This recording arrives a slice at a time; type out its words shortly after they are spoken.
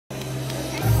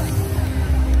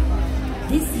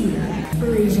This year,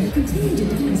 InspirASIAN continued to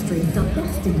demonstrate the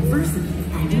best in diversity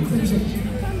and inclusion.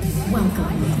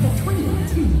 Welcome to the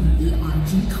 2018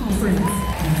 ERG Conference.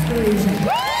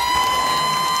 InspirASIAN.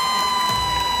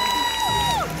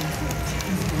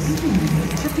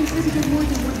 Have contributed more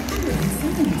than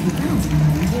 172,000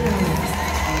 volunteer hours.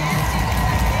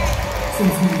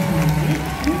 Since 1998,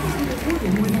 members have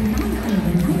recorded more than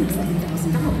 $997,000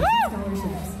 in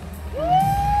scholarships.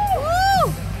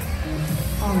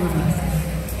 All of us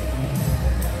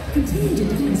continue to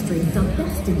demonstrate the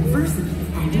best in diversity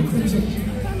and inclusion.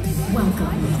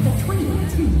 Welcome to the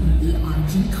 2018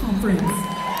 ERG Conference.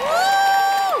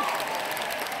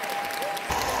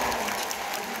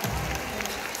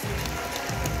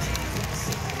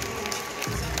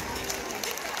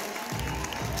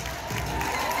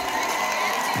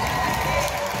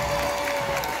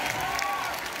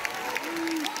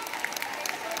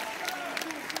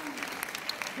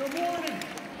 Good morning.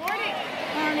 Morning.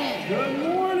 Morning. Good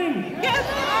morning. Good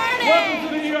morning. Welcome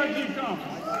to the ERG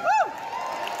Conference.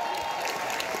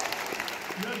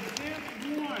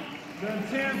 The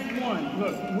 10th one.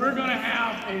 Look, we're going to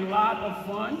have a lot of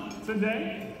fun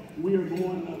today. We are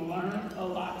going to learn a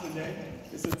lot today.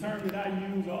 It's a term that I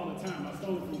use all the time. I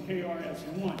stole it from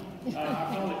KRS-One. I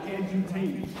call it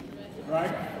edutainment,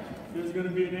 right? There's going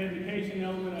to be an education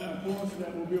element, of course,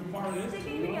 that will be a part of this.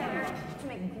 Sticking together to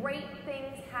make great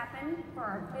things happen for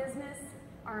our business,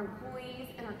 our employees,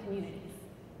 and our communities.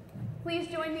 Please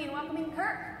join me in welcoming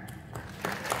Kirk.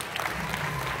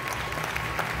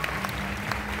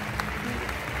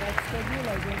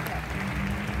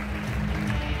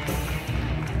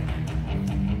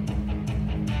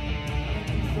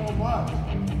 So much.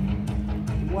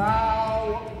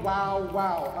 Wow, wow,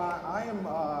 wow. I'm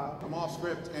off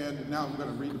script, and now I'm going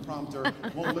to read the prompter.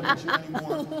 Won't look at you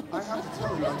anymore. I have to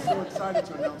tell you, I'm so excited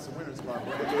to announce the winners of our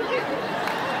brand new. You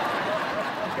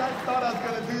guys thought I was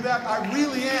going to do that? I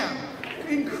really am.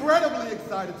 Incredibly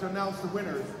excited to announce the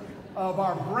winners of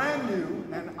our brand new,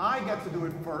 and I get to do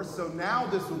it first, so now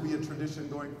this will be a tradition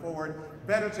going forward,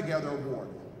 Better Together Award.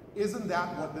 Isn't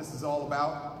that what this is all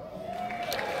about?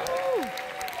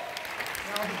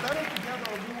 Now, the Better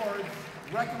Together Awards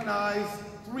recognize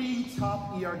 3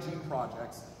 top ERG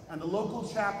projects and the local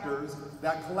chapters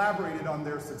that collaborated on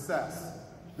their success.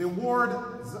 The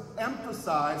awards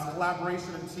emphasize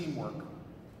collaboration and teamwork,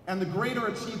 and the greater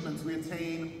achievements we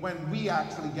attain when we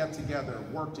actually get together,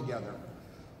 work together.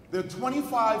 The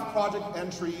 25 project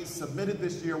entries submitted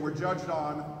this year were judged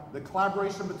on the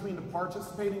collaboration between the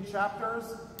participating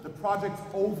chapters, the project's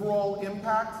overall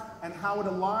impact, and how it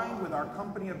aligned with our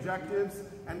company objectives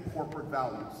and corporate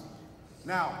values.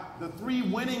 Now, the 3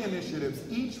 winning initiatives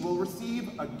each will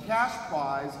receive a cash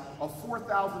prize of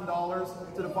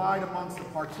 $4,000 to divide amongst the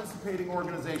participating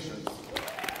organizations.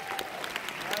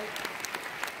 Right?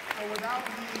 So without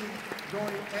me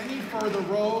going any further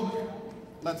rogue,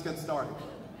 let's get started.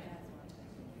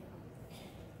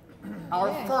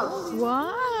 Our first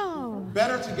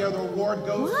Better Together Award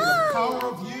goes to the Power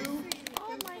of You.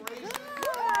 Oh my God.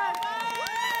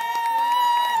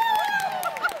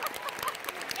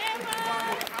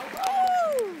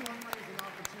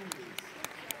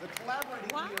 The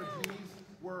collaborating ERGs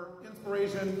were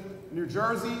InspirASIAN New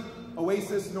Jersey,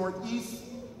 Oasis Northeast,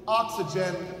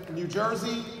 Oxygen New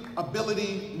Jersey,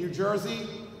 Ability New Jersey,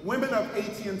 Women of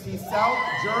AT&T South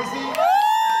Jersey,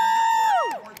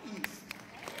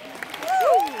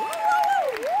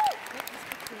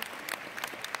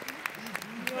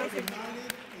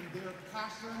 united in their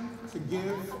passion to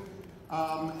give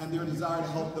and their desire to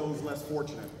help those less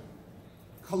fortunate.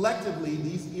 Collectively,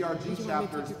 these ERG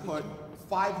chapters put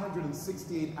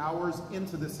 568 hours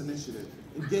into this initiative,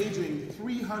 engaging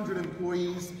 300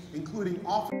 employees, including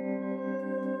officers.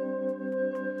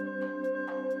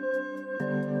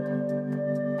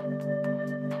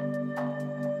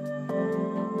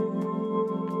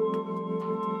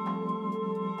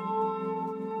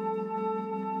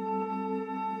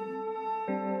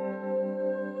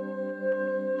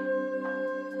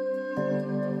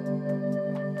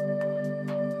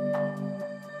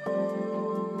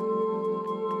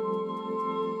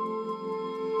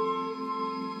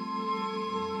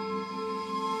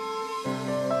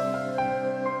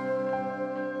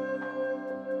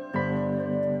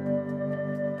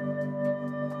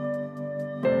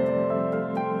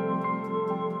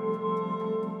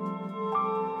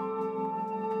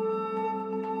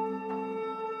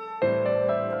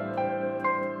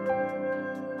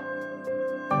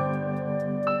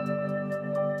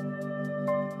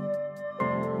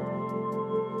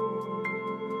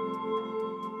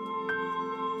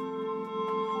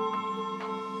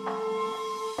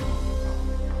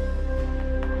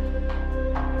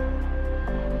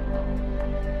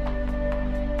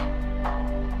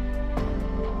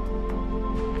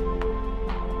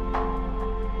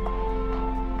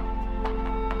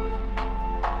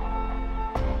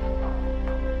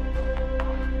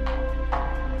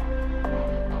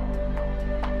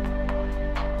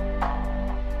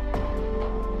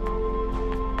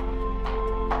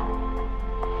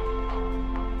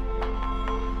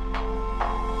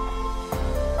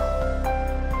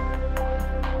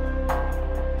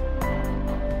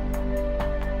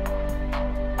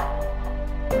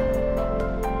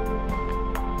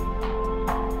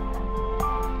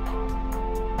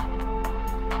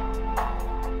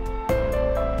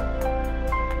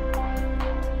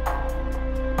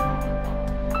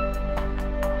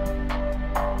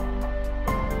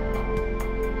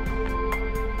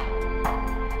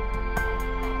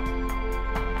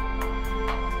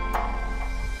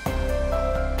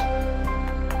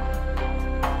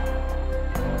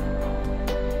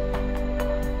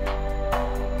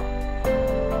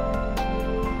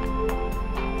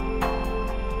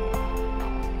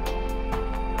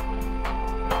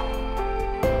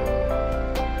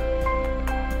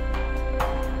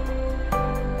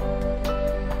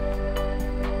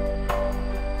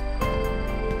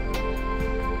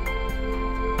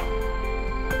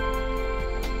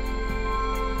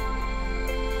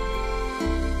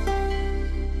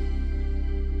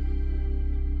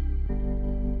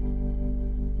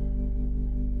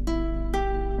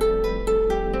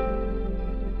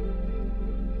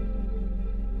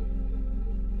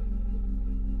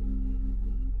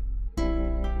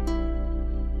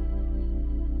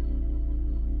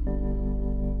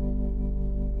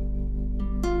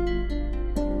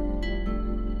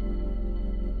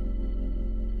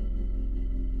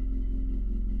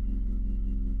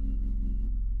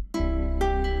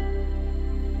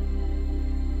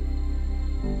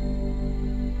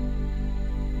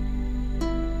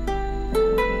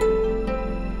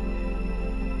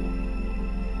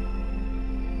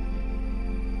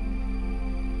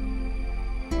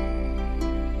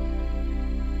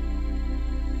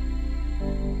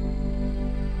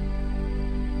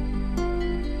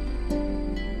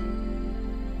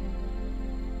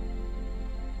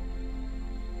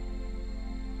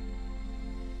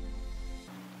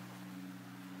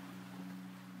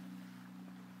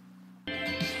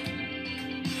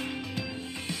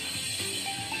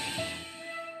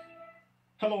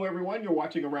 Hello everyone, you're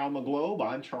watching Around the Globe.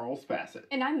 I'm Charles Fassett.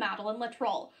 And I'm Madeline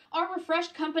Latroll. Our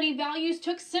refreshed company values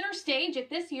took center stage at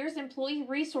this year's Employee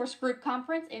Resource Group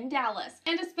Conference in Dallas.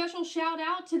 And a special shout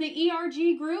out to the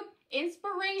ERG group,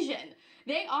 InspirASIAN.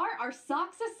 They are our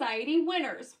Sock Society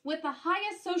winners with the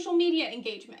highest social media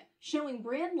engagement, showing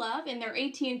brand love in their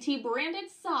AT&T branded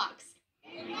socks.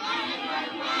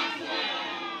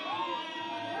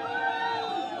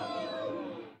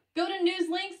 Go to News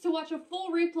Links to watch a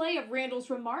full replay of Randall's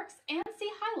remarks and see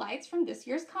highlights from this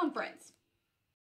year's conference.